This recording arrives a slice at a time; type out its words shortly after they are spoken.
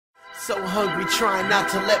So hungry, trying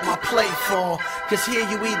not to let my plate fall. Cause here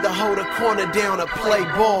you either hold a corner down or play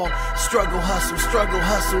ball. Struggle,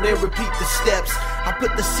 hustle, then repeat the steps. I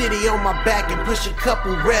put the city on my back and push a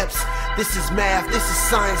couple reps. This is math, this is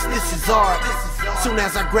science, this is art. Soon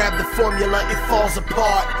as I grab the formula, it falls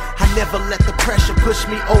apart. I never let the pressure push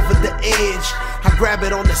me over the edge. I grab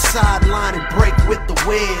it on the sideline and break with the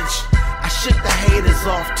wedge. I shook the haters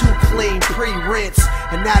off, too clean, pre-rinse.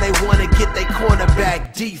 And now they wanna get their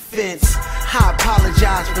cornerback defense. I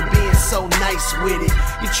apologize for being so nice with it.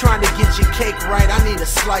 You trying to get your cake right, I need a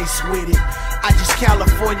slice with it. I just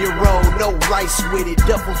California roll, no rice with it.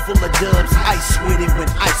 Double full of dubs, ice with it when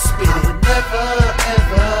I spit it. I would never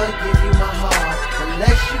ever give you my heart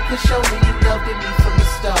unless you could show me you loved me